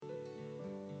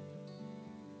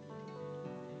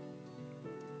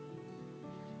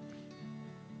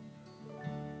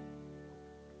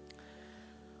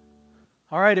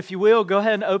All right, if you will, go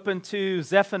ahead and open to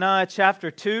Zephaniah chapter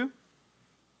 2.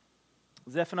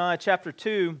 Zephaniah chapter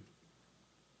 2.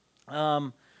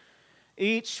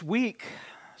 Each week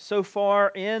so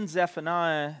far in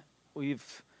Zephaniah,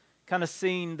 we've kind of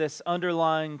seen this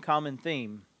underlying common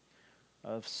theme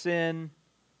of sin,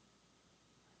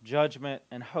 judgment,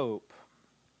 and hope.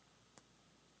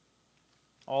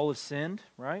 All have sinned,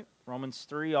 right? Romans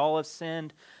 3, all have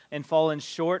sinned and fallen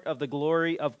short of the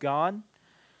glory of God.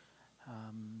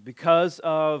 Because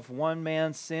of one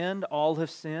man's sin, all have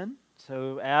sinned.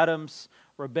 So Adam's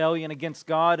rebellion against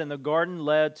God in the garden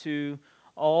led to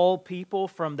all people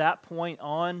from that point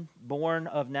on, born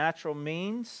of natural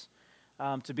means,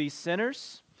 to be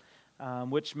sinners,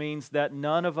 which means that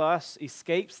none of us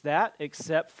escapes that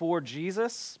except for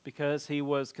Jesus, because he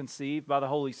was conceived by the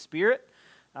Holy Spirit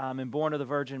and born of the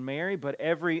Virgin Mary. But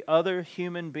every other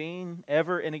human being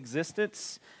ever in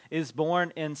existence is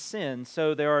born in sin.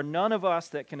 So there are none of us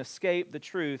that can escape the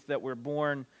truth that we're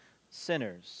born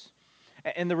sinners.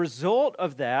 And the result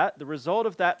of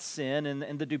that sin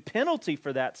and the due penalty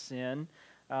for that sin,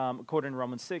 according to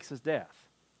Romans 6, is death,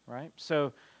 right?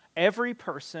 So every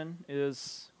person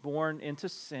is born into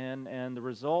sin, and the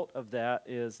result of that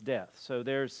is death. So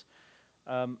there's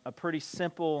a pretty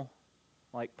simple,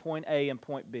 like point A and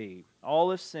point B.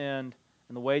 All have sinned,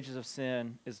 and the wages of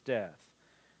sin is death.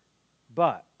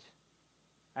 But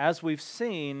as we've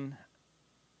seen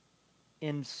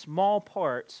in small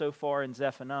part so far in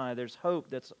Zephaniah, there's hope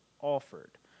that's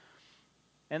offered.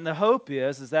 And the hope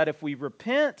is that if we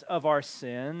repent of our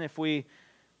sin, if we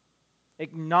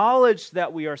acknowledge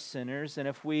that we are sinners, and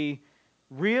if we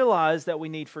realize that we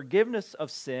need forgiveness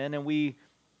of sin, and we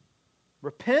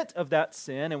repent of that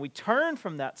sin, and we turn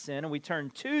from that sin, and we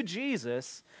turn to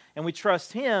Jesus, and we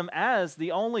trust Him as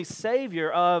the only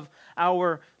Savior of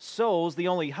our souls, the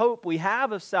only hope we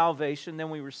have of salvation,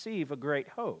 then we receive a great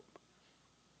hope.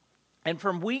 And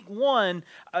from week one,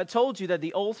 I told you that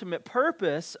the ultimate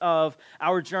purpose of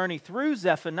our journey through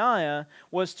Zephaniah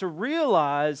was to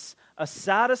realize a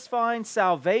satisfying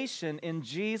salvation in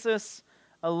Jesus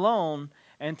alone,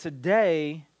 and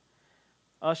today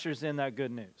ushers in that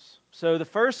good news. So the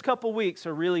first couple weeks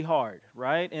are really hard,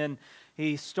 right? And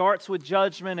he starts with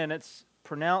judgment, and it's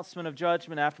pronouncement of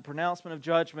judgment after pronouncement of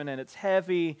judgment, and it's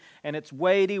heavy and it's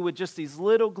weighty with just these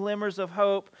little glimmers of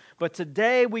hope. But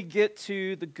today we get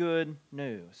to the good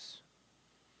news.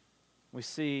 We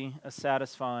see a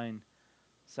satisfying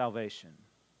salvation.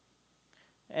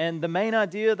 And the main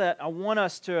idea that I want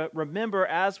us to remember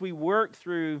as we work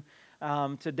through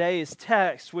today's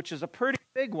text, which is a pretty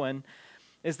big one,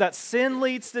 is that sin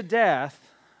leads to death,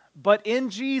 but in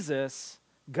Jesus,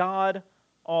 God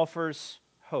offers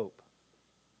hope.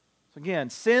 So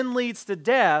again, sin leads to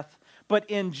death, but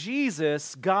in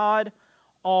Jesus, God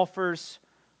offers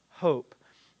hope.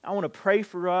 I want to pray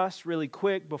for us really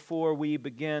quick before we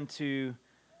begin to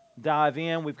dive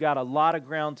in. We've got a lot of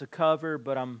ground to cover,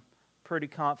 but I'm pretty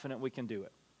confident we can do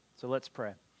it. So let's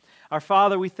pray. Our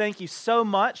Father, we thank you so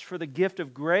much for the gift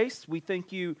of grace. We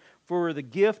thank you for the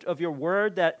gift of your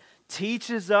word that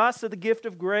teaches us of the gift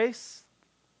of grace.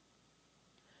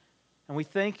 And we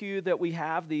thank you that we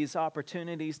have these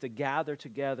opportunities to gather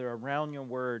together around your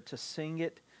word, to sing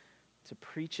it, to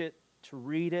preach it, to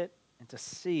read it, and to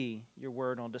see your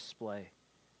word on display.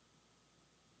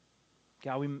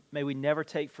 God, may we never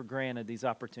take for granted these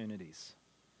opportunities.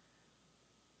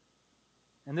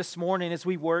 And this morning, as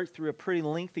we work through a pretty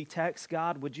lengthy text,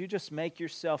 God, would you just make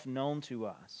yourself known to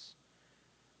us?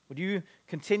 Would you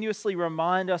continuously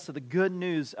remind us of the good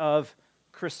news of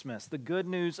Christmas, the good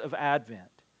news of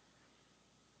Advent?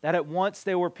 That at once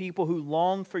there were people who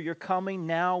longed for your coming.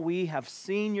 Now we have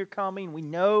seen your coming. We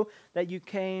know that you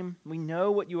came. We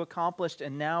know what you accomplished,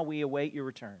 and now we await your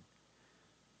return.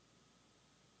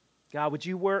 God, would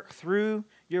you work through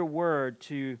your word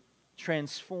to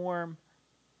transform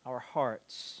our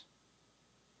hearts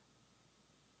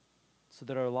so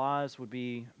that our lives would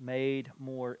be made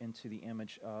more into the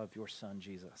image of your Son,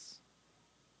 Jesus.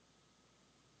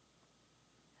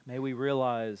 May we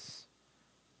realize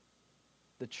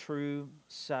the true,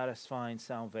 satisfying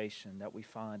salvation that we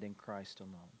find in Christ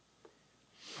alone.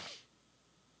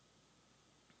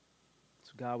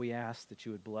 So God, we ask that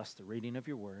you would bless the reading of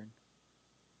your word,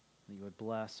 that you would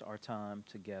bless our time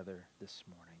together this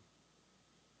morning.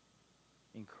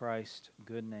 In Christ's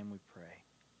good name we pray.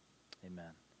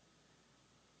 Amen.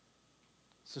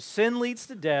 So sin leads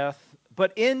to death,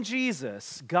 but in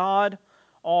Jesus, God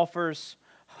offers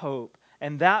hope.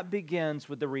 And that begins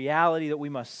with the reality that we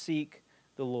must seek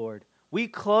the Lord. We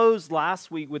closed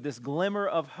last week with this glimmer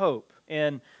of hope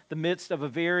in the midst of a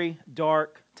very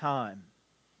dark time.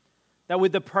 that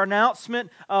with the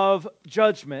pronouncement of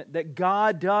judgment, that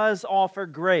God does offer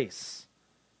grace.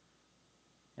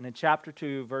 And in chapter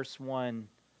 2, verse 1,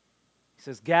 he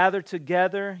says, "Gather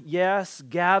together, yes,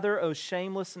 gather, O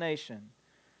shameless nation,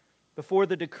 before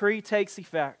the decree takes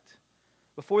effect,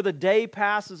 before the day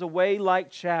passes away like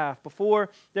chaff, before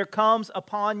there comes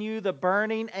upon you the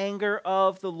burning anger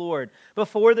of the Lord,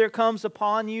 before there comes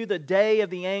upon you the day of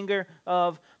the anger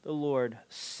of the Lord.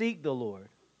 Seek the Lord,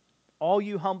 all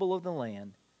you humble of the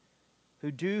land,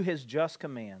 who do His just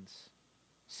commands.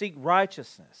 Seek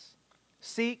righteousness,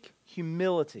 seek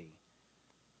humility.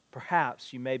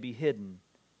 Perhaps you may be hidden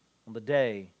on the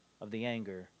day of the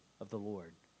anger of the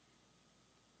Lord."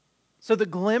 So the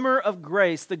glimmer of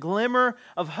grace, the glimmer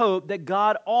of hope that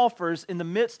God offers in the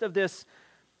midst of this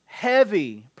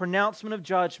heavy pronouncement of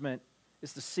judgment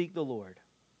is to seek the Lord.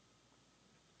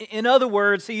 In other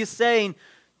words, He is saying,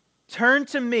 turn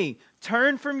to me,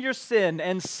 turn from your sin,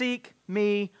 and seek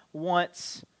me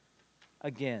once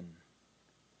again.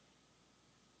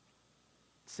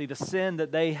 See, the sin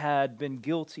that they had been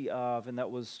guilty of and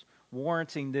that was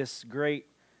warranting this great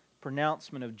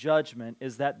pronouncement of judgment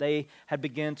is that they had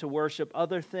begun to worship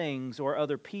other things or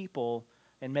other people,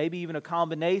 and maybe even a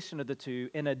combination of the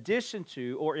two, in addition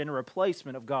to or in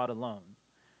replacement of God alone.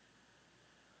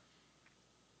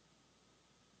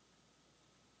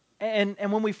 And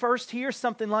when we first hear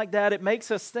something like that, it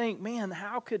makes us think, man,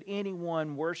 how could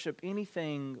anyone worship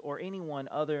anything or anyone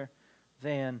other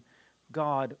than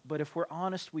God? But if we're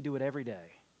honest, we do it every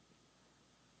day.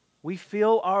 We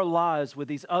fill our lives with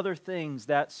these other things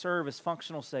that serve as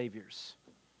functional saviors.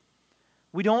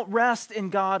 We don't rest in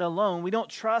God alone. We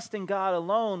don't trust in God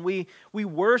alone. We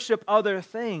worship other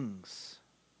things.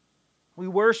 We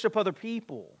worship other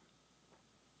people.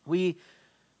 We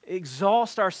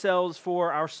exhaust ourselves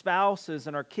for our spouses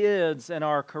and our kids and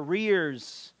our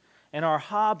careers and our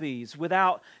hobbies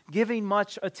without giving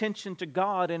much attention to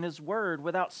God and His Word,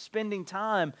 without spending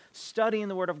time studying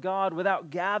the Word of God, without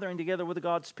gathering together with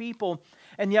God's people.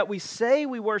 And yet we say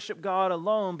we worship God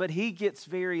alone, but He gets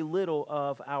very little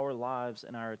of our lives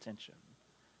and our attention.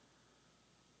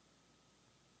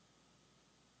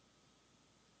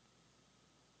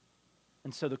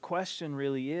 And so the question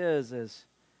really is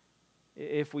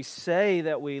if we say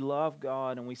that we love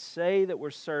God and we say that we're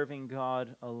serving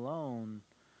God alone,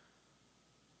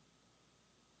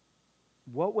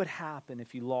 what would happen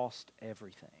if you lost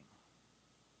everything?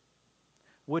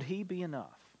 Would He be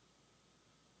enough?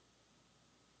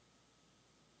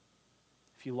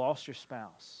 If you lost your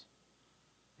spouse,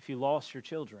 if you lost your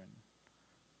children,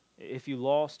 if you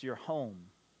lost your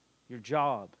home, your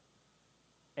job,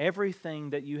 everything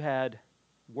that you had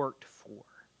worked for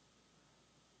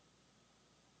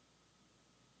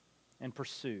and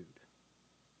pursued,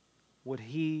 would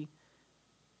He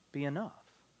be enough?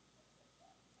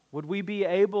 Would we be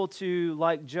able to,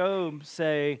 like Job,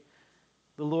 say,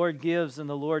 "The Lord gives and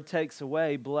the Lord takes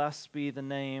away, blessed be the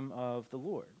name of the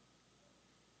Lord"?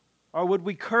 Or would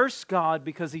we curse God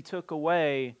because He took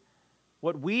away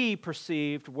what we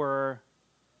perceived were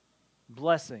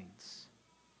blessings?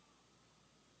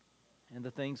 And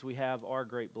the things we have are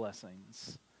great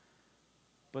blessings.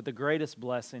 But the greatest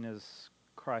blessing is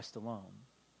Christ alone.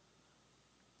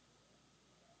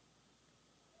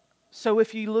 So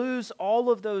if you lose all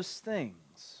of those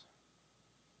things,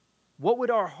 what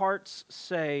would our hearts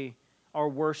say our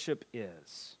worship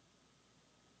is?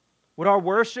 Would our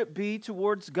worship be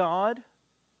towards God?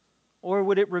 Or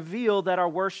would it reveal that our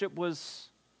worship was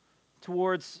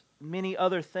towards many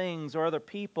other things or other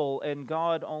people and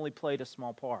God only played a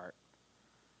small part?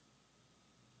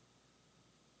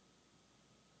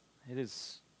 It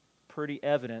is pretty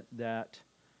evident that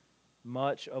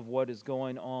much of what is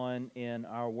going on in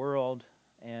our world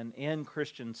and in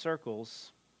Christian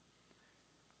circles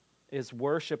is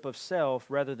worship of self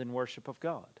rather than worship of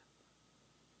God.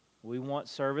 We want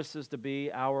services to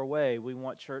be our way. We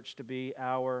want church to be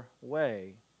our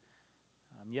way.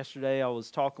 Yesterday I was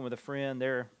talking with a friend.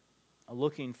 They're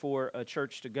looking for a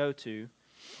church to go to.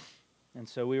 And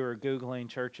so we were Googling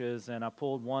churches, and I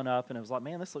pulled one up, and it was like,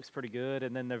 man, this looks pretty good.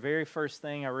 And then the very first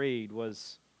thing I read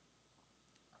was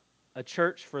a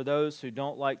church for those who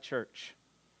don't like church.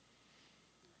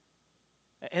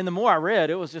 And the more I read,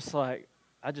 it was just like,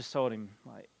 I just told him,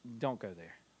 like, don't go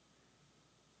there.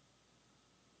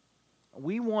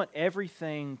 We want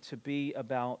everything to be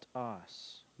about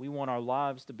us. We want our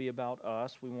lives to be about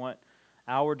us. We want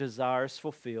our desires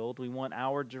fulfilled. We want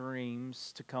our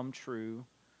dreams to come true.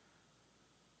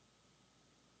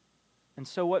 And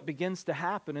so what begins to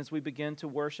happen is we begin to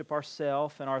worship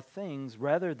ourselves and our things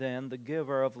rather than the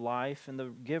giver of life and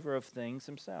the giver of things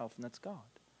Himself, and that's God.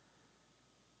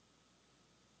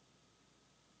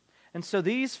 And so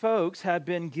these folks had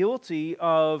been guilty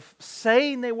of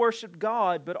saying they worshiped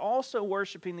God, but also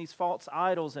worshiping these false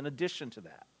idols in addition to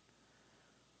that.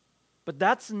 But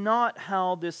that's not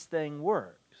how this thing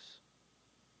works.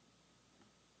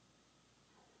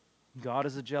 God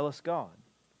is a jealous God.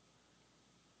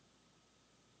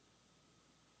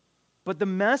 But the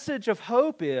message of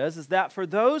hope is that for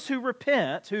those who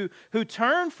repent, who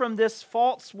turn from this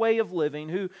false way of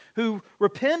living, who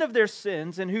repent of their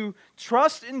sins and who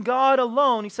trust in God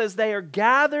alone, he says they are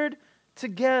gathered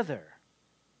together.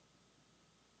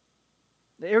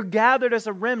 They are gathered as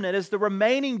a remnant, as the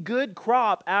remaining good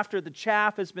crop after the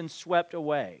chaff has been swept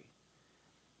away.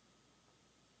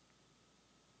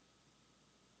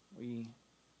 We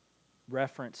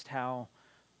referenced how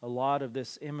a lot of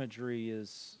this imagery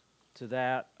is to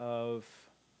that of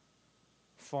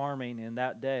farming in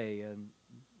that day and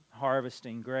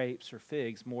harvesting grapes or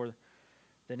figs more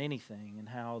than anything, and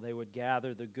how they would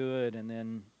gather the good and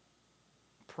then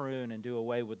prune and do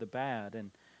away with the bad.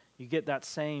 And you get that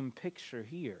same picture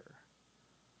here.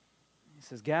 He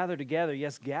says, gather together,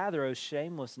 yes, gather, O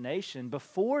shameless nation,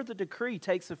 before the decree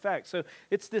takes effect. So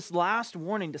it's this last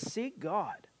warning to seek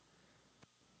God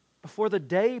before the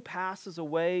day passes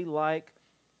away like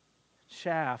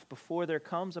chaff, before there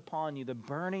comes upon you the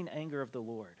burning anger of the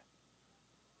Lord,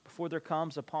 before there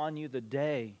comes upon you the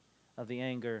day of the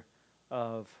anger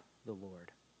of the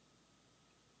Lord.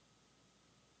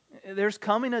 There's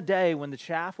coming a day when the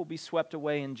chaff will be swept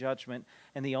away in judgment,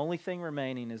 and the only thing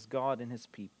remaining is God and His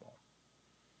people.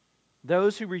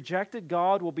 Those who rejected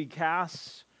God will be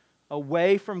cast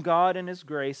away from God and His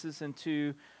graces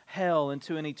into hell,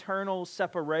 into an eternal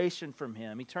separation from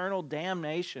Him, eternal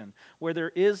damnation where there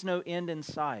is no end in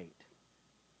sight.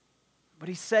 But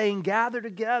He's saying, gather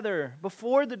together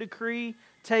before the decree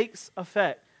takes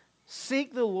effect.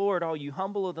 Seek the Lord, all you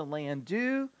humble of the land.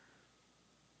 Who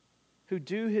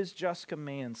do His just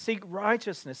commands. Seek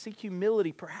righteousness, seek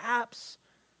humility. Perhaps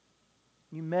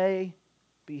you may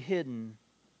be hidden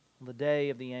on the day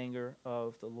of the anger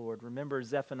of the Lord. Remember,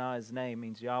 Zephaniah's name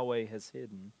means Yahweh has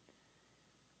hidden.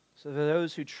 So for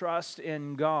those who trust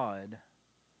in God,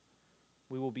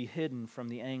 we will be hidden from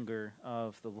the anger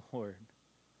of the Lord.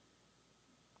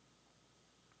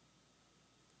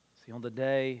 See, on the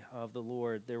day of the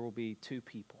Lord, there will be two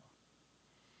people.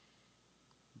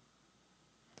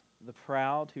 The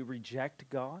proud who reject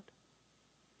God,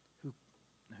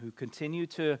 who continue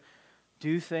to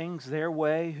do things their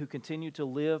way, who continue to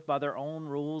live by their own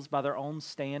rules, by their own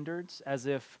standards, as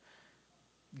if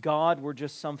God were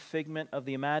just some figment of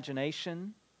the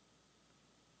imagination,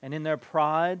 and in their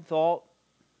pride thought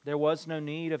there was no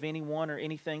need of anyone or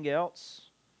anything else.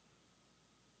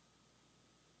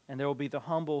 And there will be the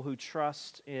humble who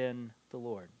trust in the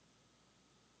Lord.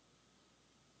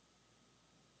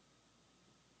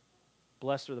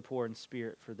 Blessed are the poor in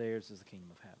spirit, for theirs is the kingdom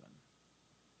of heaven.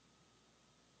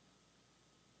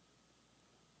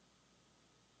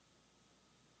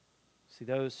 See,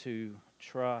 those who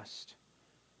trust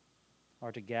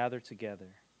are to gather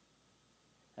together,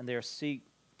 and they are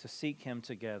to seek Him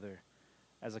together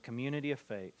as a community of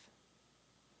faith,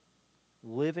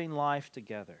 living life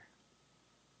together.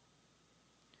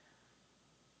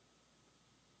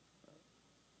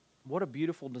 What a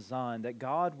beautiful design that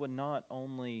God would not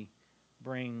only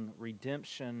bring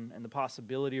redemption and the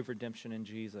possibility of redemption in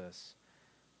Jesus,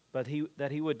 but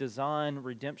that He would design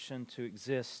redemption to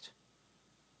exist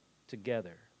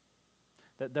together.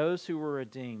 That those who were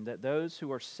redeemed, that those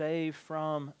who are saved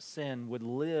from sin would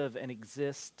live and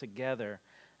exist together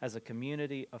as a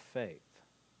community of faith.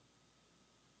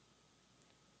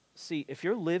 See, if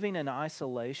you're living in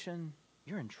isolation,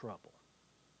 you're in trouble.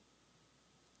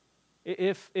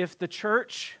 If the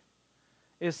church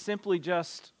is simply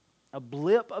just a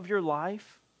blip of your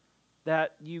life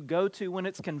that you go to when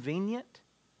it's convenient,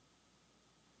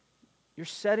 you're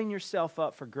setting yourself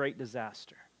up for great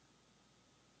disaster.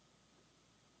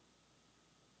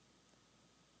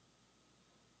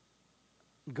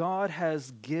 God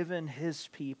has given His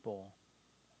people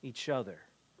each other.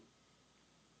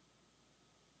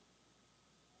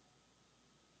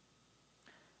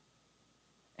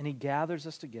 And He gathers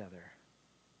us together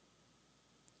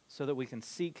so that we can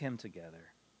seek Him together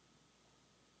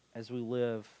as we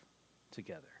live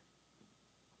together.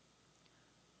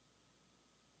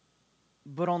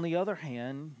 But on the other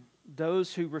hand,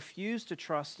 those who refuse to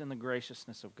trust in the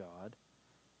graciousness of God,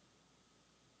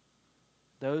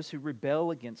 those who rebel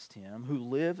against Him, who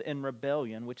live in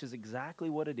rebellion, which is exactly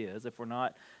what it is. If we're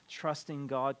not trusting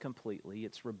God completely,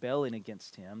 it's rebelling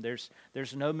against Him.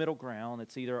 There's no middle ground.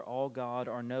 It's either all God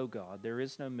or no God. There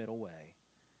is no middle way.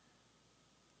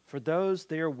 For those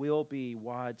there will be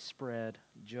widespread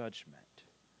judgment.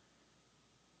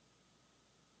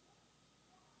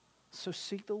 So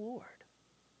seek the Lord.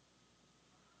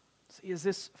 See, as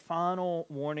this final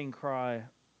warning cry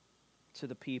to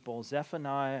the people,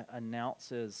 Zephaniah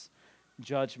announces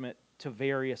judgment to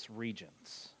various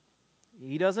regions.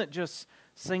 He doesn't just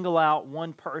single out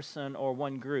one person or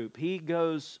one group. He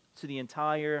goes to the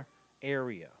entire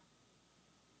area.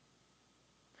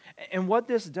 And what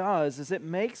this does is it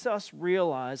makes us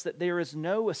realize that there is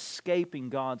no escaping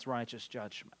God's righteous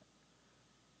judgment.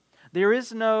 There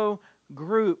is no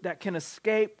group that can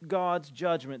escape God's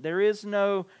judgment. There is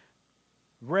no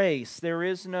race. There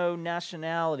is no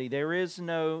nationality. There is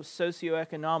no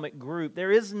socioeconomic group.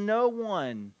 There is no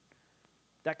one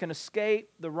that can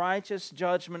escape the righteous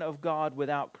judgment of God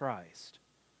without Christ.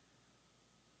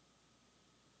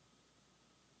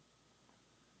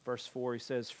 Verse 4, he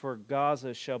says, "For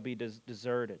Gaza shall be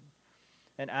deserted,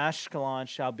 and Ashkelon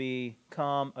shall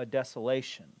become a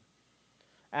desolation.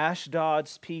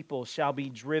 Ashdod's people shall be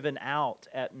driven out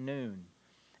at noon,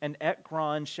 and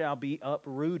Ekron shall be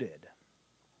uprooted.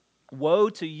 Woe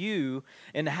to you,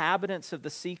 inhabitants of the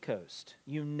seacoast,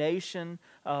 you nation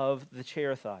of the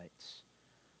Cherethites.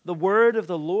 The word of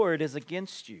the Lord is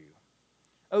against you,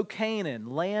 O Canaan,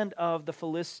 land of the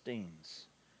Philistines.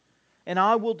 And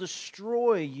I will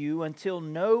destroy you until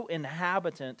no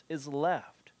inhabitant is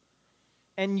left.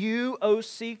 And you, O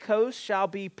seacoast, shall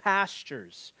be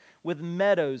pastures with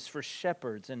meadows for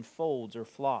shepherds and folds or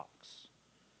flocks.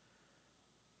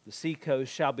 The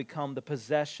seacoast shall become the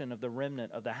possession of the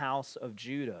remnant of the house of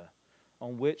Judah,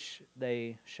 on which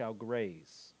they shall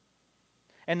graze.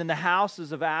 And in the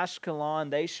houses of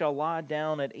Ashkelon they shall lie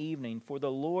down at evening, for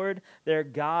the Lord their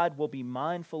God will be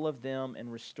mindful of them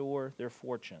and restore their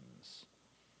fortunes.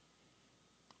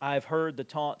 I have heard the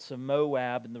taunts of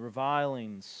Moab and the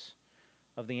revilings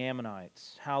of the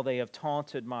Ammonites, how they have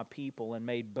taunted my people and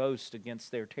made boast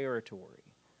against their territory.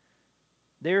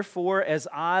 Therefore, as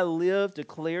I live,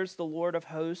 declares the Lord of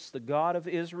hosts, the God of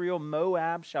Israel,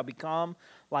 Moab shall become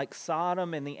like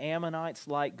Sodom and the Ammonites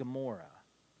like Gomorrah,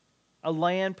 a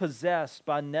land possessed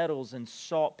by nettles and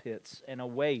salt pits and a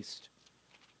waste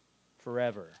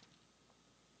forever.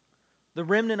 The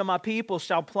remnant of my people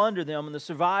shall plunder them, and the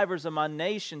survivors of my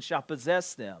nation shall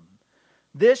possess them.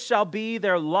 This shall be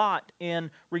their lot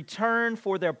in return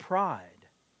for their pride,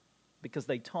 because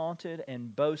they taunted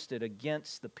and boasted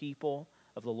against the people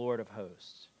of the Lord of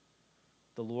hosts.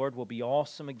 The Lord will be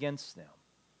awesome against them,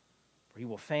 for he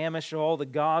will famish all the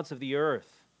gods of the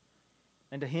earth,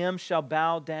 and to him shall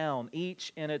bow down,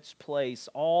 each in its place,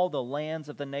 all the lands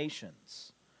of the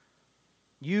nations.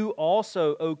 You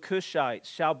also, O Cushites,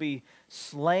 shall be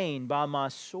slain by my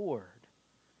sword.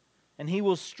 And he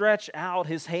will stretch out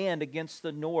his hand against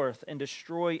the north and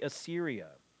destroy Assyria.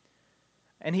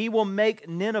 And he will make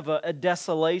Nineveh a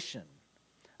desolation,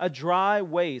 a dry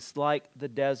waste like the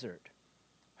desert.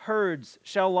 Herds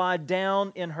shall lie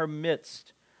down in her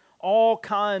midst. All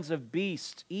kinds of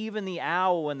beasts, even the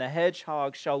owl and the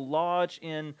hedgehog, shall lodge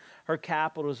in her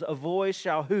capitals. A voice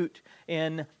shall hoot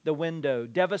in the window.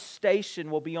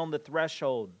 Devastation will be on the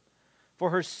threshold,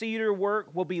 for her cedar work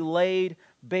will be laid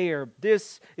bare.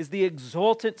 This is the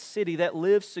exultant city that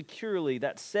lives securely,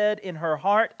 that said in her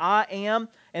heart, I am,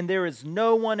 and there is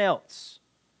no one else.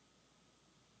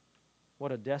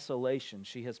 What a desolation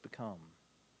she has become,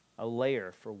 a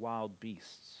lair for wild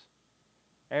beasts.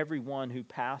 Everyone who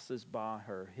passes by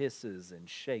her hisses and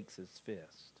shakes his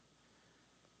fist.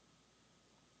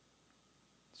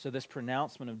 So this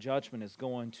pronouncement of judgment is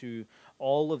going to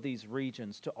all of these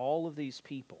regions, to all of these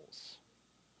peoples,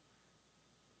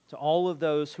 to all of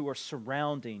those who are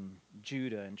surrounding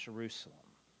Judah and Jerusalem.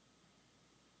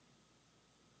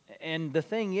 And the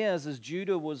thing is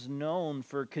Judah was known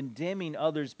for condemning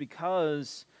others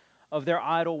because of their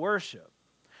idol worship,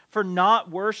 for not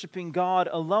worshiping God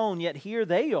alone, yet here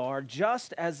they are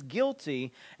just as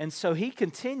guilty. And so he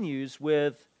continues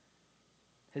with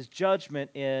his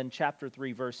judgment in chapter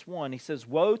 3, verse 1. He says,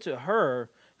 woe to her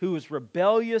who is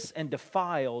rebellious and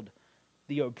defiled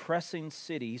the oppressing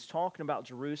city. He's talking about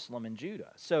Jerusalem and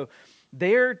Judah. So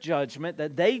their judgment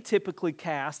that they typically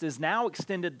cast is now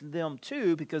extended to them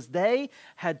too, because they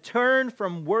had turned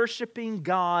from worshiping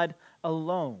God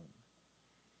alone.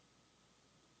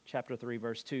 Chapter 3,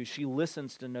 verse 2, she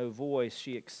listens to no voice,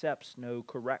 she accepts no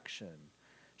correction.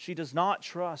 She does not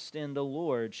trust in the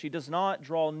Lord. She does not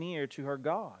draw near to her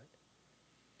God.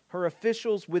 Her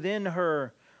officials within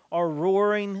her are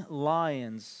roaring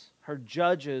lions. Her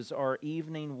judges are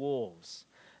evening wolves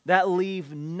that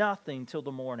leave nothing till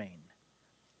the morning.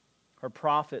 Her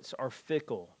prophets are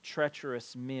fickle,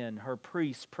 treacherous men. Her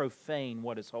priests profane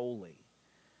what is holy.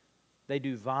 They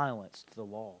do violence to the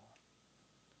law.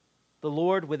 The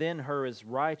Lord within her is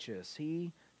righteous.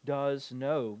 He does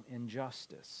no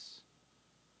injustice.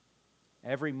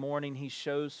 Every morning he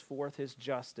shows forth his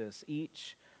justice.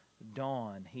 Each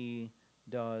dawn he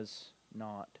does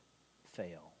not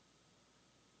fail.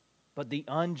 But the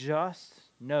unjust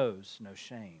knows no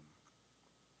shame.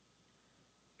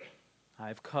 I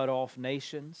have cut off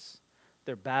nations.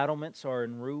 Their battlements are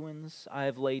in ruins. I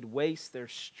have laid waste their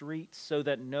streets so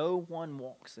that no one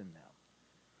walks in them.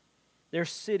 Their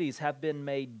cities have been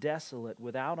made desolate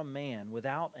without a man,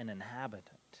 without an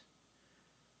inhabitant.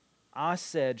 I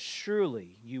said,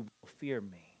 surely you will fear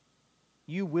me.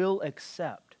 You will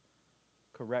accept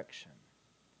correction.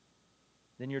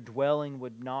 Then your dwelling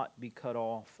would not be cut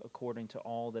off according to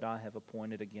all that I have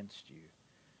appointed against you.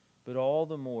 But all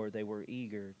the more they were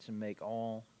eager to make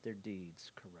all their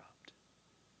deeds corrupt.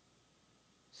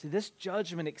 See, this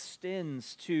judgment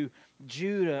extends to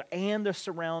Judah and the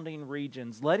surrounding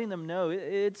regions, letting them know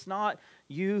it's not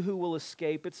you who will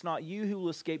escape. It's not you who will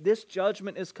escape. This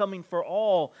judgment is coming for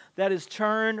all that is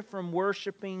turned from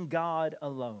worshiping God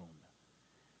alone.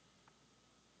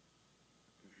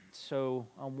 So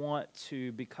I want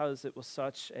to, because it was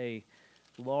such a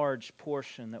large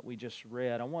portion that we just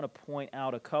read, I want to point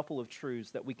out a couple of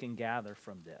truths that we can gather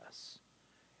from this.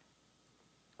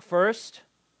 First,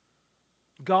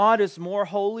 God is more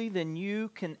holy than you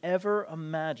can ever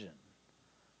imagine.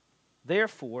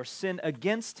 Therefore, sin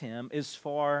against him is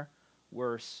far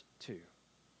worse too.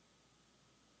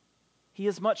 He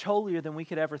is much holier than we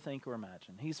could ever think or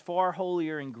imagine. He's far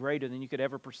holier and greater than you could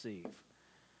ever perceive,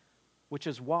 which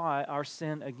is why our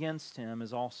sin against him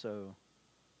is also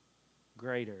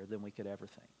greater than we could ever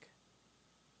think.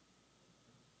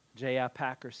 J.I.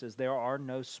 Packer says, there are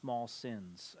no small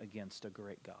sins against a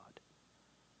great God.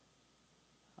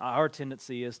 Our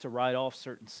tendency is to write off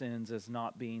certain sins as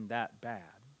not being that bad.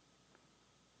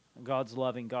 God's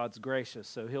loving, God's gracious,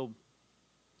 so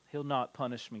He'll not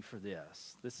punish me for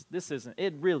this.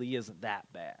 It really isn't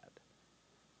that bad.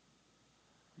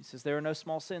 He says there are no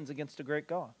small sins against a great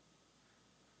God.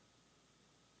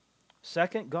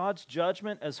 Second, God's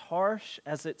judgment, as harsh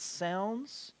as it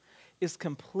sounds, is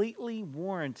completely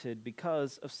warranted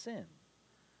because of sin.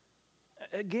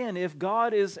 Again, if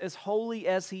God is as holy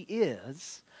as He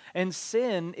is, and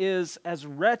sin is as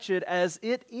wretched as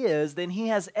it is, then He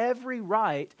has every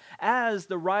right, as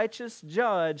the righteous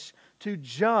judge, to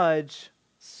judge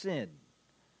sin.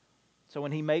 So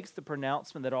when He makes the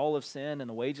pronouncement that all have sinned and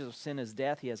the wages of sin is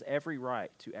death, He has every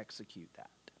right to execute that.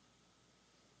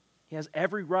 He has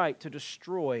every right to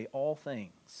destroy all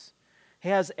things. He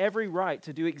has every right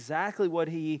to do exactly what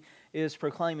He is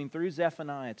proclaiming through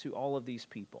Zephaniah to all of these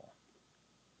people.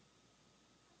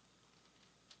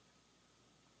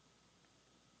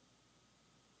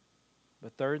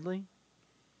 But thirdly,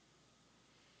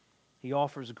 He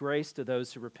offers grace to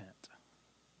those who repent.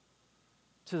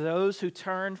 To those who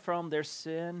turn from their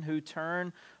sin, who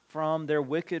turn from their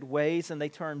wicked ways, and they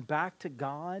turn back to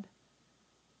God,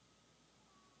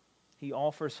 He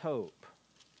offers hope.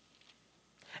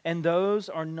 And those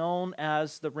are known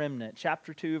as the remnant.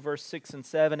 Chapter 2, verse 6 and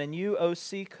 7. And you, O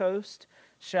sea coast,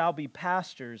 shall be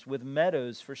pastures with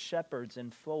meadows for shepherds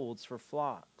and folds for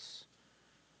flocks.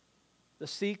 The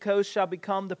sea coast shall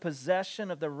become the possession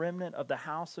of the remnant of the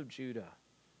house of Judah,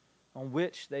 on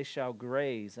which they shall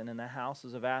graze, and in the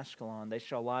houses of Ashkelon they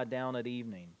shall lie down at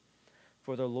evening.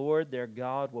 For the Lord their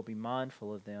God will be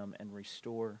mindful of them and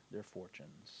restore their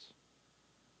fortunes.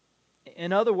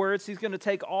 In other words, He's going to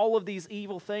take all of these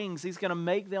evil things, He's going to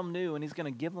make them new, and He's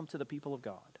going to give them to the people of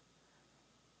God.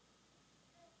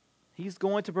 He's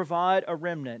going to provide a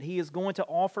remnant. He is going to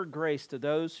offer grace to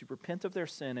those who repent of their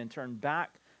sin and turn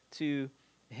back to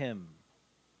Him.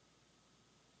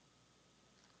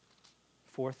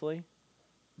 Fourthly,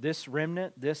 this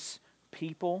remnant, this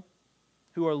people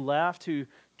who are left, who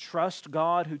trust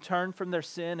God, who turn from their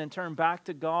sin and turn back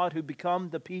to God, who become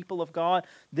the people of God,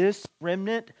 this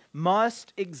remnant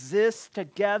must exist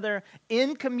together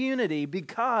in community,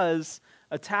 because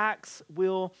attacks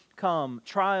will come,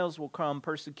 trials will come,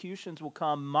 persecutions will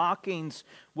come, mockings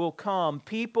will come.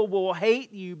 People will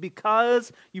hate you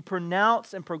because you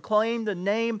pronounce and proclaim the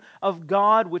name of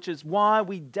God, which is why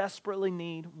we desperately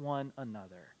need one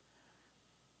another.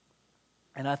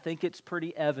 And I think it's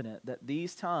pretty evident that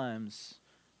these times,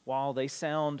 while they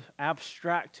sound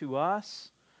abstract to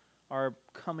us, are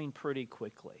coming pretty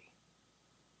quickly.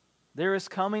 There is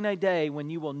coming a day when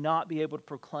you will not be able to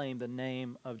proclaim the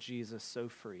name of Jesus so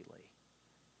freely.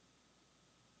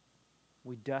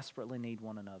 We desperately need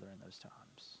one another in those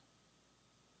times.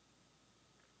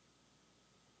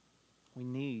 We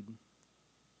need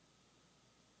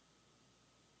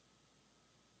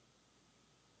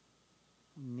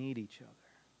each other.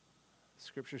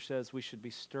 Scripture says we should be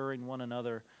stirring one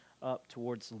another up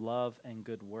towards love and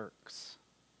good works.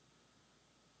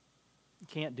 You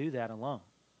can't do that alone.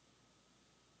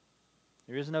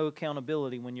 There is no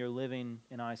accountability when you're living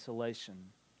in isolation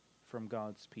from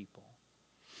God's people.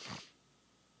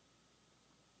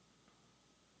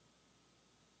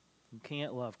 You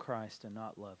can't love Christ and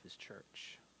not love His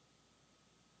church.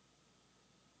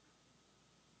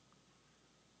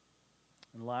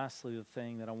 And lastly, the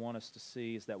thing that I want us to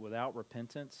see is that without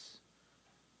repentance,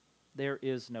 there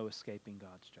is no escaping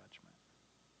God's judgment.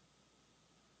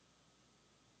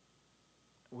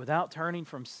 Without turning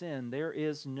from sin, there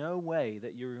is no way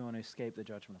that you're going to escape the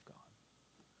judgment of God.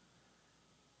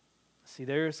 See,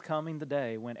 there is coming the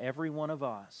day when every one of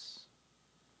us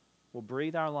will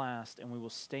breathe our last and we will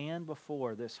stand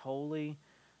before this holy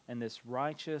and this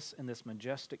righteous and this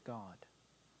majestic God.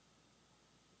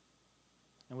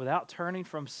 And without turning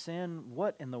from sin,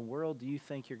 what in the world do you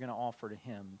think you're going to offer to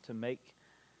Him to make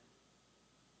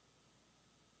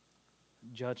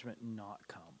judgment not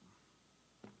come?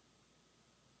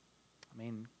 I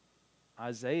mean,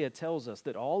 Isaiah tells us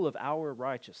that all of our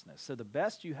righteousness, so the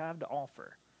best you have to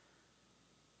offer,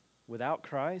 without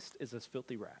Christ is as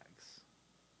filthy rags.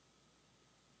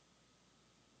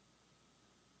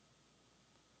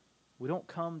 We don't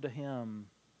come to Him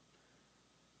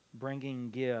bringing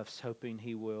gifts hoping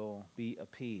He will be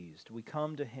appeased. We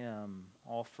come to Him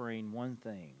offering one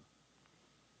thing,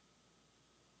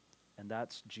 and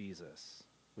that's Jesus,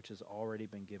 which has already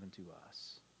been given to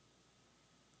us.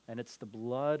 And it's the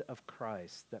blood of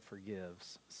Christ that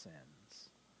forgives sins.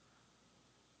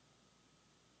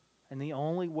 And the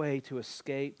only way to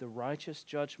escape the righteous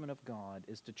judgment of God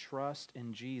is to trust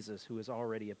in Jesus, who has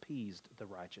already appeased the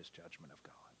righteous judgment of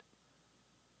God.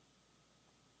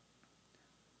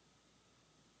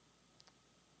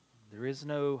 There is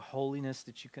no holiness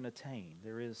that you can attain.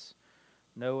 There is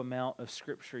no amount of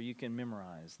Scripture you can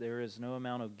memorize. There is no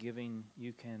amount of giving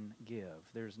you can give.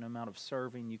 There is no amount of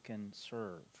serving you can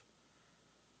serve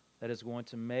that is going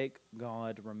to make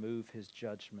God remove His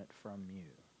judgment from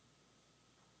you.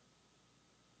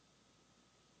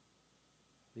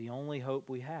 The only hope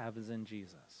we have is in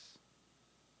Jesus.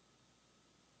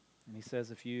 And He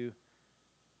says, if you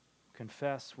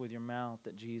confess with your mouth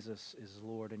that Jesus is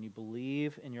Lord and you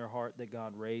believe in your heart that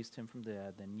God raised Him from the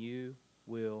dead, then you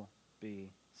will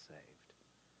be saved.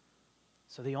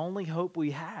 So the only hope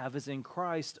we have is in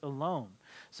Christ alone.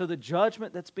 So the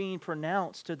judgment that's being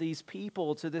pronounced to these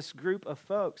people, to this group of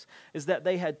folks, is that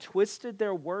they had twisted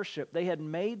their worship. They had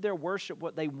made their worship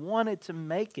what they wanted to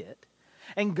make it.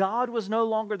 And God was no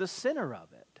longer the center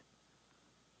of it.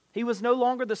 He was no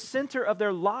longer the center of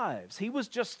their lives. He was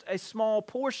just a small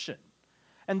portion.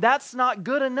 And that's not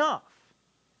good enough.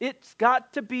 It's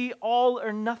got to be all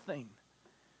or nothing.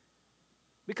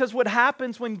 Because what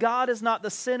happens when God is not the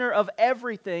center of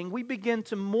everything, we begin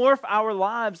to morph our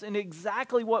lives into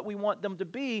exactly what we want them to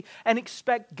be and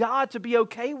expect God to be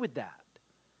okay with that.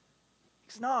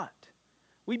 He's not.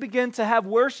 We begin to have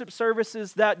worship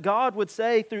services that God would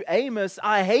say through Amos,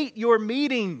 I hate your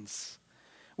meetings.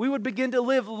 We would begin to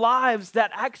live lives that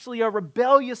actually are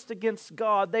rebellious against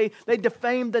God. They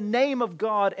defame the name of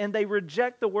God and they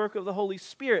reject the work of the Holy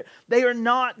Spirit. They are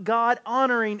not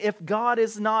God-honoring if God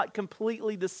is not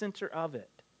completely the center of it.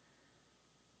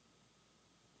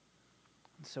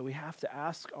 So we have to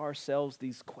ask ourselves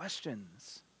these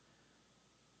questions.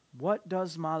 What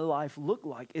does my life look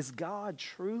like? Is God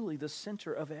truly the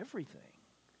center of everything?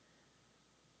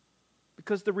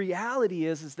 Because the reality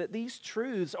is that these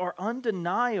truths are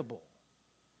undeniable.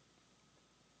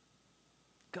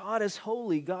 God is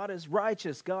holy, God is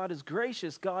righteous, God is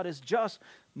gracious, God is just.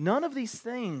 None of these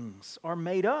things are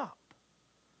made up.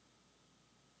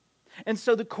 And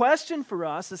so the question for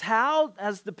us is, how,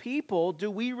 as the people, do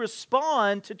we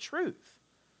respond to truth?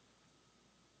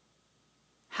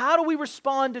 How do we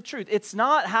respond to truth? It's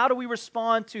not how do we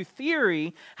respond to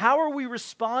theory. How are we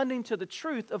responding to the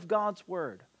truth of God's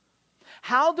Word?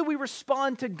 How do we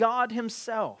respond to God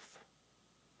Himself?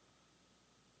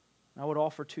 I would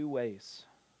offer two ways.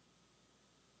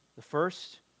 The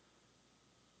first,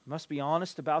 you must be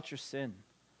honest about your sin.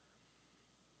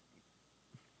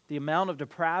 The amount of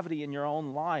depravity in your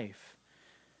own life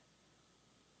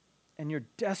and your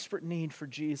desperate need for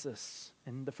Jesus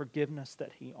and the forgiveness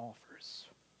that He offers.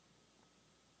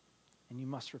 And you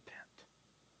must repent.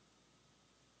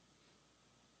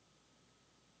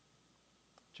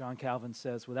 John Calvin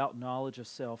says, without knowledge of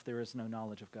self, there is no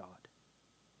knowledge of God.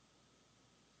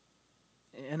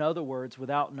 In other words,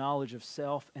 without knowledge of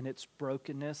self and its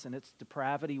brokenness and its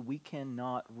depravity, we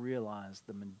cannot realize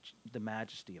the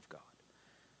majesty of God,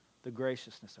 the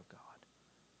graciousness of God.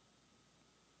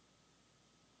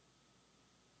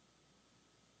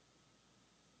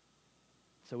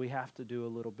 So we have to do a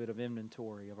little bit of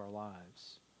inventory of our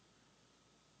lives.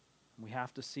 We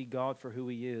have to see God for who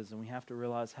He is, and we have to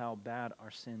realize how bad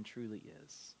our sin truly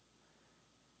is.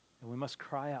 And we must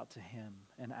cry out to Him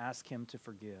and ask Him to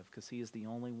forgive, because He is the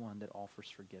only one that offers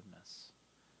forgiveness.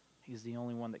 He's the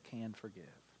only one that can forgive.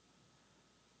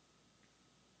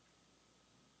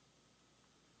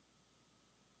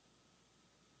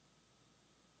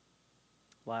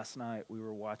 Last night we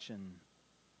were watching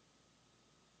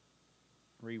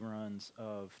reruns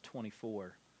of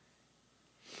 24.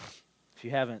 If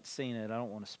you haven't seen it, I don't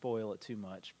want to spoil it too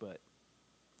much, but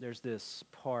there's this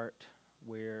part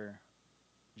where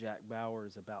Jack Bauer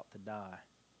is about to die.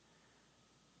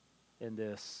 And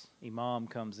this imam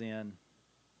comes in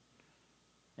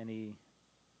and he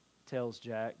tells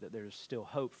Jack that there's still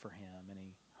hope for him, and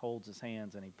he holds his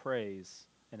hands and he prays.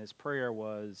 And his prayer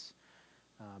was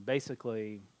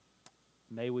basically,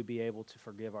 may we be able to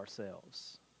forgive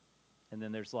ourselves. And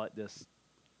then there's like this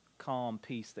calm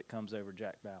peace that comes over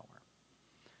Jack Bauer.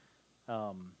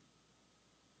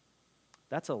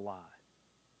 That's a lie.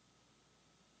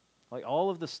 Like all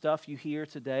of the stuff you hear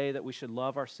today that we should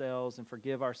love ourselves and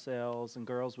forgive ourselves, and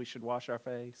girls, we should wash our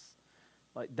face,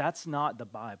 like that's not the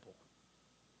Bible.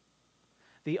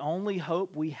 The only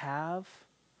hope we have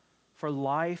for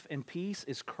life and peace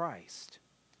is Christ.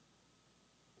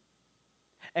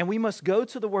 And we must go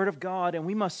to the Word of God, and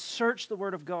we must search the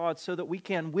Word of God so that we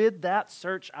can, with that,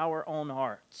 search our own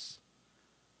hearts.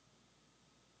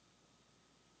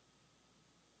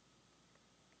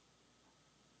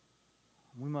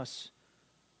 We must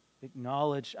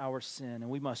acknowledge our sin, and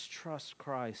we must trust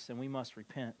Christ, and we must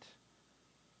repent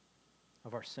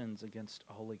of our sins against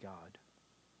a holy God.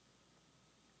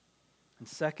 And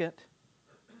second,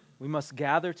 we must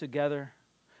gather together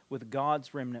with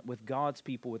God's remnant, with God's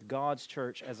people, with God's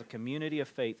church as a community of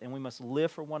faith, and we must live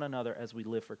for one another as we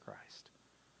live for Christ.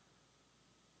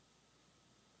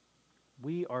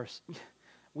 We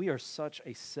are such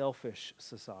a selfish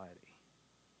society,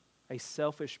 a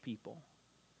selfish people.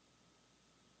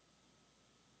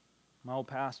 My old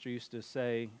pastor used to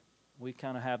say, we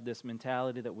kind of have this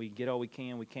mentality that we get all we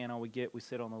can all we get, we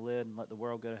sit on the lid and let the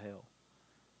world go to hell.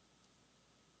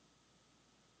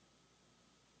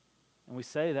 And we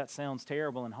say that sounds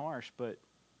terrible and harsh, but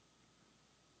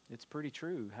it's pretty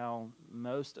true how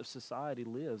most of society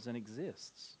lives and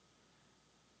exists.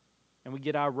 And we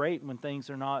get irate when things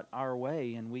are not our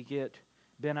way, and we get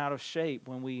bent out of shape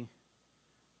when we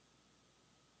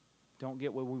don't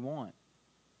get what we want.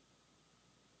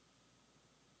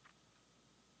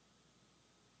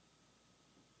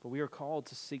 But we are called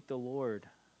to seek the Lord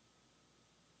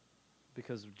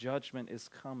because judgment is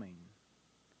coming.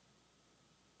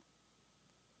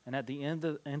 And at the end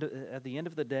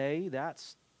of the day,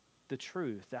 that's the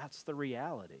truth. That's the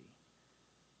reality.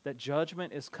 That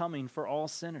judgment is coming for all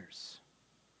sinners.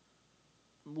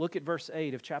 Look at verse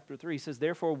 8 of chapter 3. It says,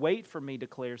 "Therefore wait for me,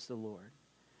 declares the Lord,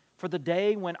 for the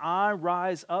day when I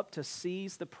rise up to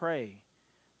seize the prey.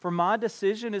 For my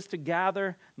decision is to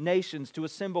gather nations, to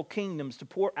assemble kingdoms, to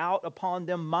pour out upon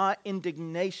them my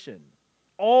indignation,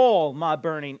 all my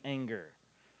burning anger.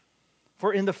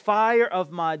 For in the fire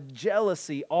of my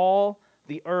jealousy, all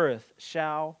the earth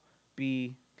shall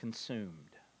be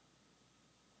consumed."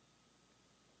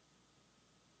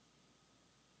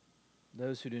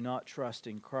 Those who do not trust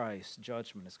in Christ,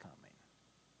 judgment is coming.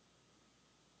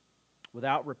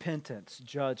 Without repentance,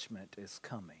 judgment is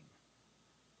coming.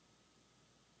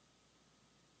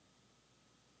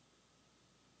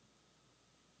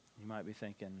 You might be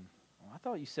thinking, well, I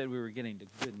thought you said we were getting to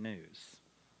good news.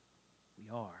 We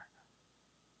are.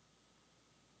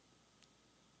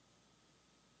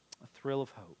 A thrill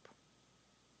of hope.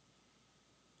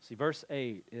 See, verse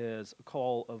 8 is a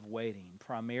call of waiting,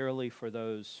 primarily for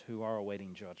those who are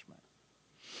awaiting judgment.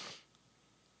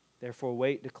 "Therefore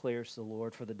wait, declares the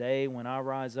Lord, for the day when I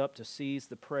rise up to seize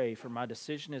the prey. For my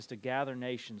decision is to gather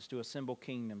nations, to assemble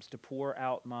kingdoms, to pour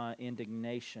out my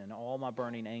indignation, all my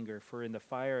burning anger. For in the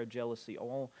fire of jealousy,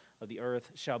 all of the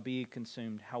earth shall be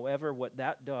consumed." However, what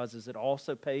that does is it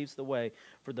also paves the way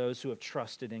for those who have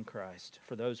trusted in Christ,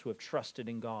 for those who have trusted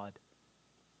in God.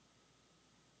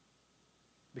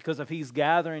 Because if He's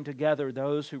gathering together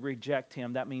those who reject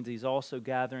Him, that means He's also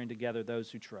gathering together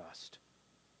those who trust.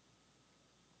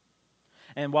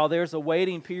 And while there's a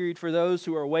waiting period for those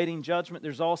who are awaiting judgment,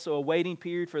 there's also a waiting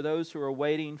period for those who are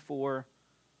waiting for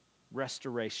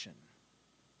restoration.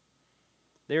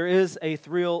 There is a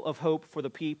thrill of hope for the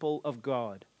people of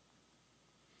God.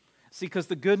 See, because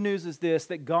the good news is this,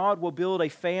 that God will build a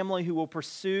family who will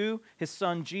pursue His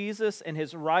Son Jesus and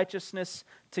His righteousness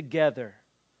together.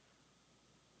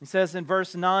 He says in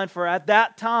verse 9, for at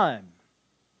that time,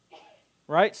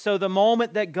 right? So the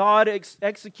moment that God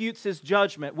executes His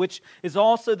judgment, which is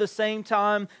also the same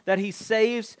time that He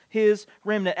saves His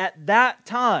remnant, at that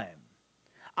time,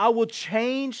 I will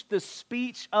change the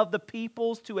speech of the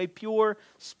peoples to a pure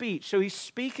speech. So He's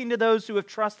speaking to those who have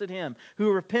trusted Him, who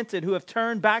have repented, who have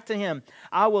turned back to Him.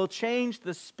 I will change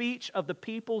the speech of the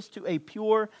peoples to a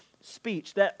pure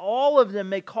speech, that all of them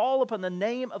may call upon the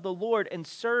name of the Lord and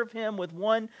serve Him with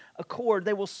one accord.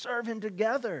 They will serve Him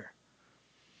together.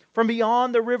 From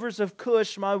beyond the rivers of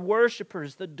Cush, my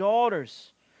worshipers, the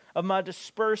daughters of my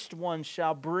dispersed ones,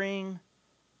 shall bring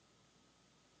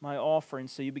my offering.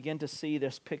 So you begin to see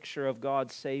this picture of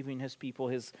God saving His people,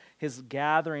 His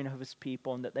gathering of His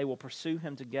people, and that they will pursue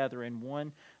Him together in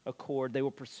one accord. They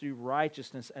will pursue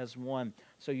righteousness as one.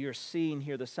 So you're seeing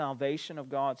here the salvation of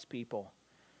God's people.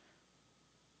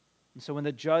 And so when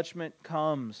the judgment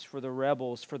comes for the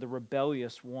rebels, for the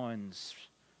rebellious ones,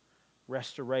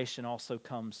 restoration also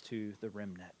comes to the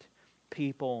remnant.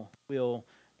 People will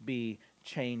be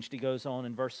changed. He goes on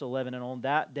in verse 11, and on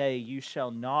that day you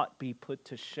shall not be put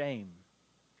to shame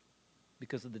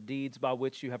because of the deeds by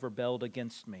which you have rebelled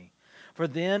against me. For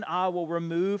then I will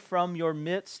remove from your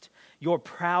midst your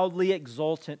proudly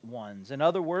exultant ones. In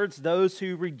other words, those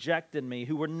who rejected me,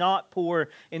 who were not poor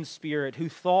in spirit, who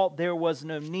thought there was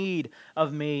no need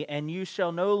of me. And you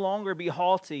shall no longer be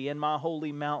haughty in my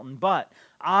holy mountain, but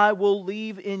I will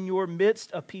leave in your midst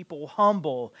a people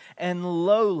humble and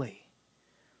lowly.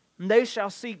 And they shall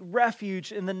seek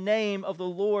refuge in the name of the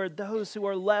Lord. Those who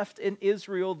are left in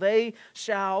Israel, they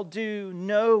shall do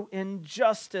no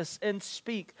injustice and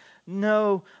speak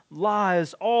no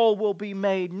lies. All will be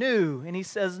made new. And he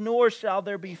says, nor shall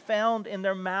there be found in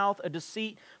their mouth a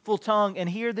deceitful tongue. And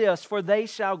hear this, for they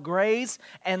shall graze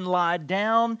and lie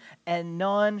down, and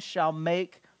none shall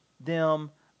make them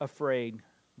afraid.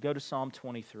 Go to Psalm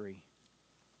 23.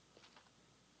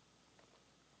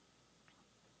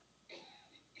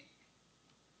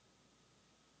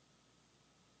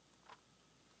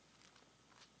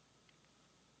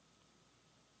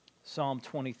 Psalm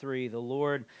 23, the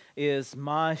Lord is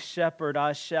my shepherd,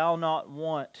 I shall not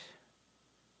want.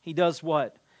 He does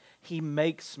what? He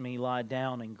makes me lie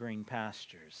down in green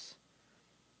pastures.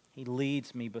 He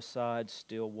leads me beside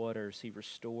still waters. He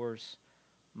restores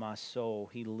my soul.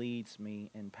 He leads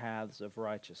me in paths of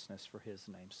righteousness for His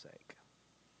name's sake.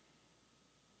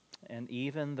 And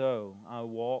even though I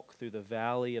walk through the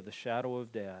valley of the shadow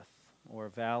of death, or a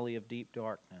valley of deep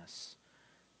darkness,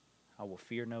 I will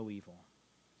fear no evil.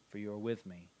 For you are with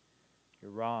me.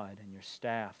 Your rod and your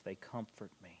staff, they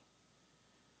comfort me.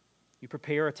 You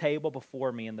prepare a table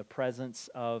before me in the presence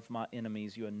of my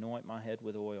enemies. You anoint my head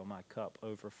with oil. My cup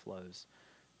overflows.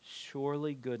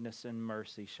 Surely goodness and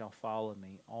mercy shall follow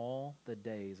me all the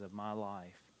days of my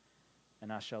life,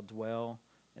 and I shall dwell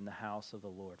in the house of the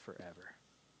Lord forever.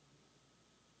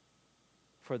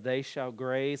 For they shall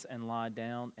graze and lie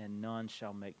down, and none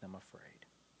shall make them afraid.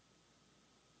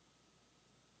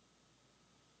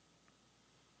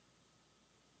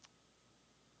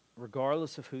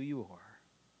 Regardless of who you are,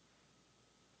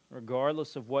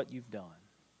 regardless of what you've done,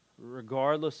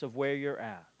 regardless of where you're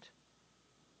at,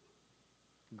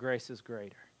 grace is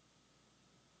greater.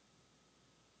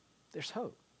 There's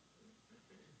hope.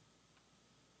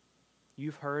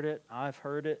 You've heard it, I've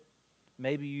heard it.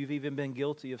 Maybe you've even been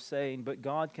guilty of saying, but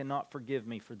God cannot forgive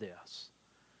me for this.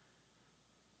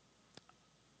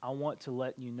 I want to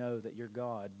let you know that your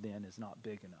God then is not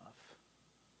big enough.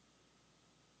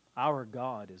 Our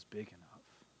God is big enough.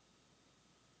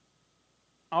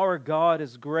 Our God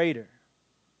is greater.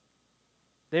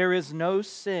 There is no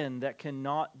sin that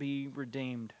cannot be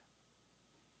redeemed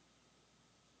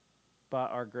by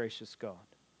our gracious God.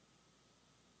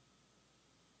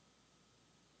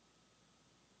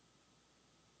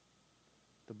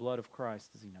 The blood of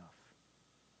Christ is enough.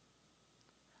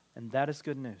 And that is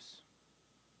good news.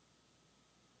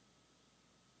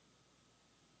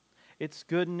 It's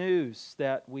good news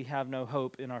that we have no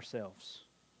hope in ourselves.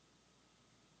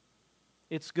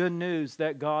 It's good news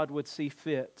that God would see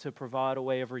fit to provide a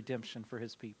way of redemption for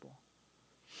His people.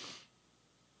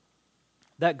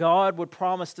 That God would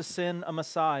promise to send a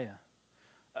Messiah,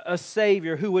 a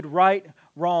Savior who would right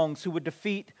wrongs, who would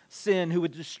defeat sin, who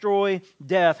would destroy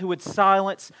death, who would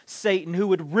silence Satan, who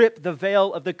would rip the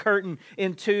veil of the curtain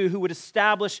in two, who would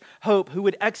establish hope, who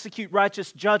would execute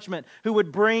righteous judgment, who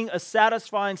would bring a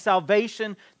satisfying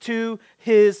salvation to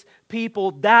His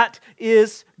people. That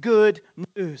is good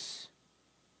news.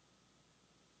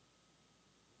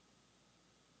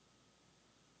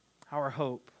 Our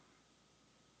hope,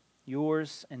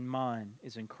 yours and mine,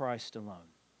 is in Christ alone.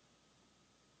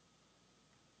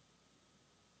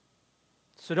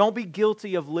 So don't be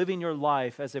guilty of living your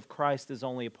life as if Christ is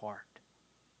only a part.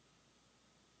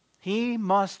 He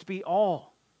must be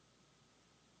all,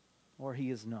 or He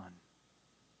is none.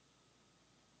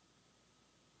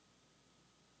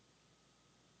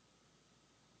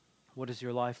 What does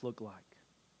your life look like?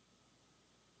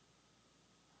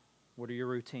 What do your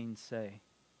routines say?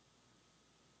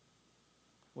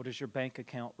 What does your bank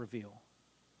account reveal?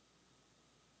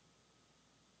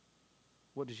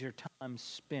 What does your time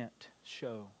spent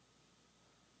show?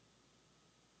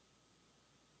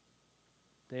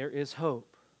 There is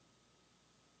hope,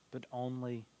 but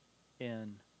only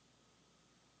in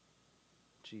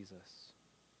Jesus.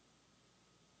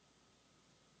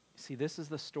 See, this is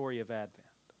the story of Advent.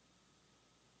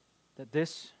 That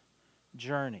this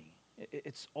journey,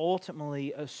 it's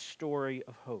ultimately a story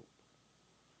of hope.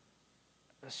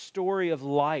 A story of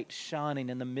light shining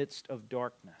in the midst of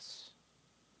darkness.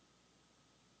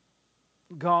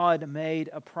 God made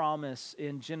a promise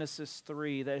in Genesis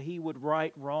 3 that He would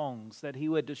right wrongs, that He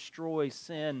would destroy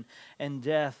sin and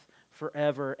death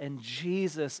forever. And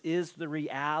Jesus is the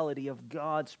reality of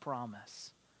God's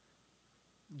promise.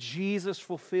 Jesus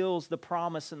fulfills the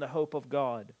promise and the hope of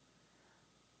God.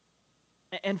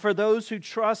 And for those who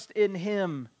trust in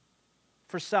Him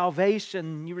for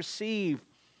salvation, you receive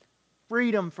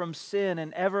freedom from sin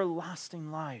and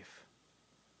everlasting life.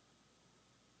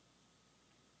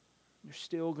 You're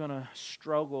still going to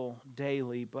struggle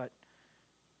daily, but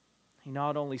He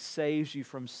not only saves you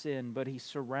from sin, but He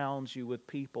surrounds you with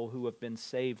people who have been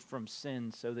saved from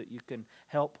sin so that you can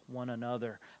help one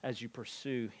another as you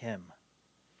pursue Him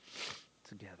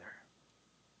together.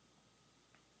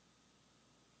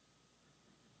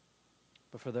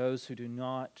 But for those who do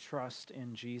not trust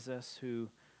in Jesus, who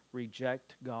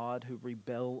reject God, who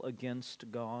rebel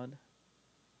against God,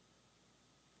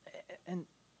 and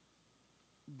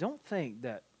don't think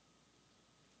that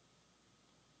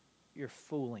you're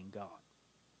fooling God.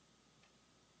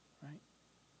 Right?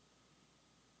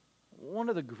 One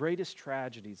of the greatest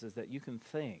tragedies is that you can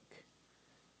think,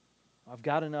 I've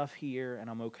got enough here and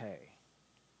I'm okay.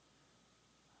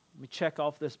 Let me check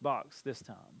off this box this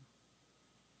time.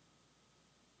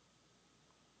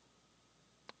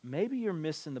 Maybe you're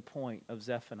missing the point of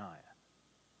Zephaniah.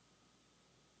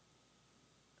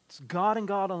 It's God and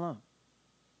God alone.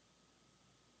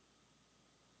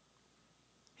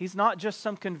 He's not just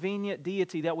some convenient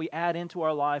deity that we add into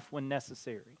our life when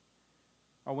necessary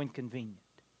or when convenient.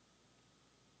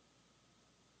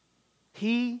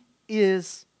 He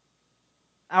is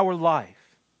our life.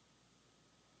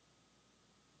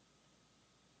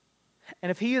 And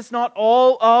if He is not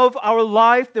all of our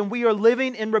life, then we are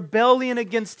living in rebellion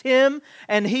against Him,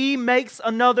 and He makes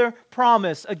another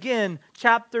promise. Again,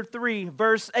 chapter 3,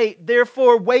 verse 8,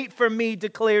 "Therefore wait for me,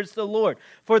 declares the Lord.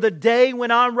 For the day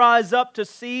when I rise up to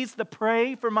seize the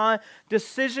prey, for my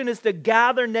decision is to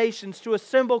gather nations, to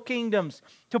assemble kingdoms,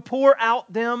 to pour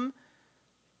out them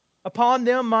upon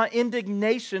them my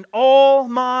indignation, all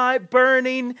my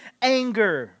burning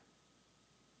anger.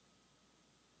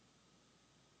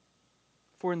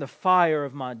 For in the fire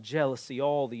of my jealousy,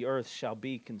 all the earth shall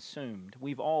be consumed."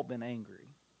 We've all been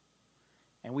angry.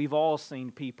 And we've all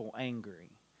seen people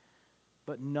angry.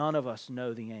 But none of us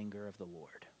know the anger of the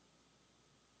Lord.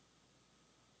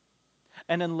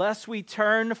 And unless we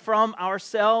turn from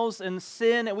ourselves and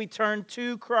sin and we turn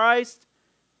to Christ,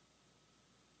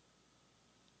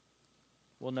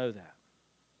 we'll know that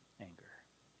anger.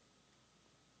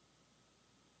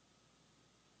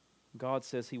 God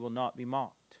says He will not be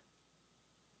mocked.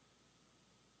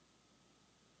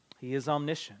 He is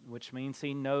omniscient, which means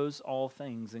He knows all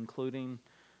things, including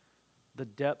the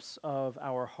depths of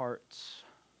our hearts.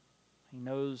 He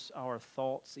knows our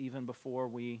thoughts even before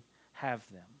we have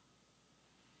them.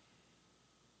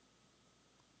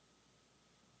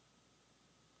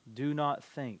 Do not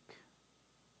think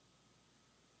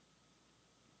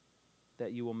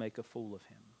that you will make a fool of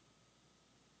Him.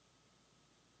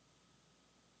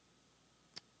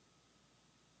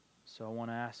 So I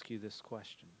want to ask you this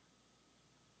question.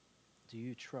 Do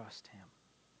you trust Him?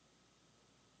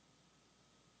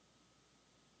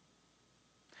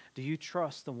 Do you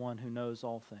trust the one who knows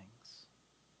all things?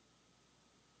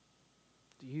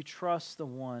 Do you trust the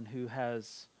one who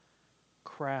has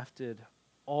crafted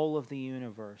all of the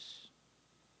universe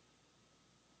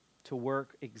to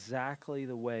work exactly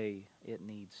the way it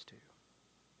needs to?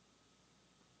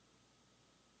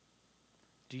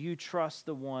 Do you trust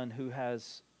the one who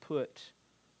has put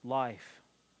life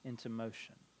into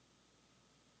motion?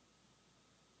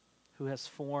 Who has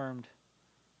formed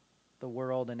the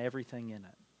world and everything in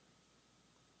it?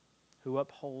 Who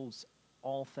upholds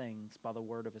all things by the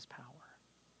word of his power?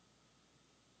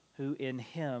 Who in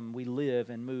him we live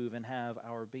and move and have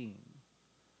our being?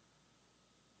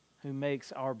 Who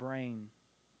makes our brain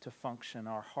to function,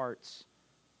 our hearts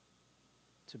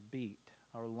to beat,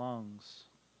 our lungs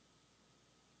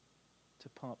to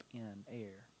pump in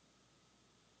air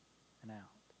and out?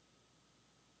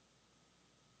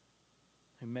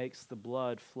 Who makes the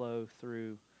blood flow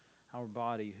through our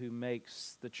body? Who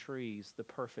makes the trees the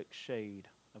perfect shade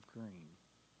of green?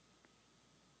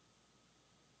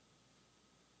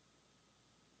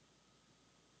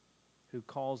 Who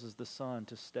causes the sun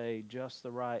to stay just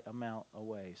the right amount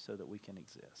away so that we can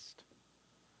exist?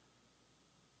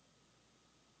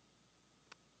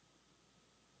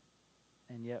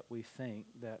 And yet we think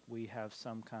that we have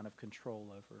some kind of control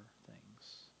over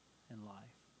things in life.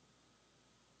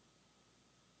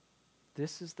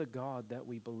 This is the God that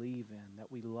we believe in, that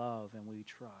we love and we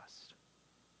trust.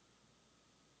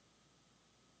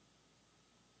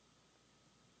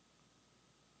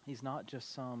 He's not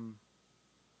just some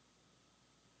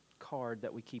card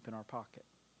that we keep in our pocket,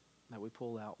 that we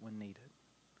pull out when needed.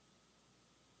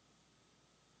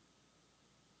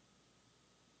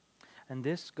 And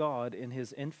this God, in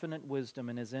his infinite wisdom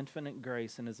and his infinite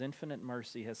grace and his infinite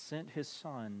mercy, has sent his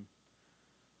Son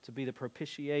to be the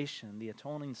propitiation, the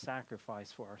atoning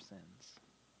sacrifice for our sins,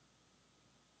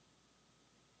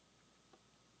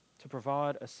 to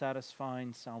provide a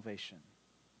satisfying salvation.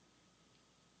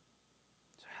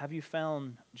 So have you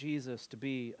found Jesus to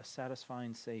be a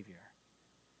satisfying Savior?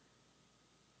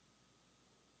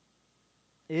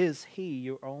 Is he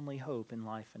your only hope in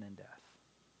life and in death?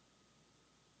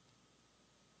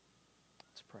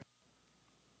 Let's pray.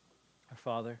 Our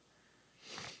Father,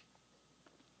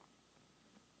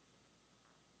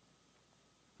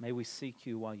 may we seek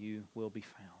you while you will be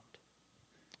found.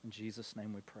 In Jesus'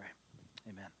 name we pray.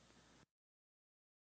 Amen.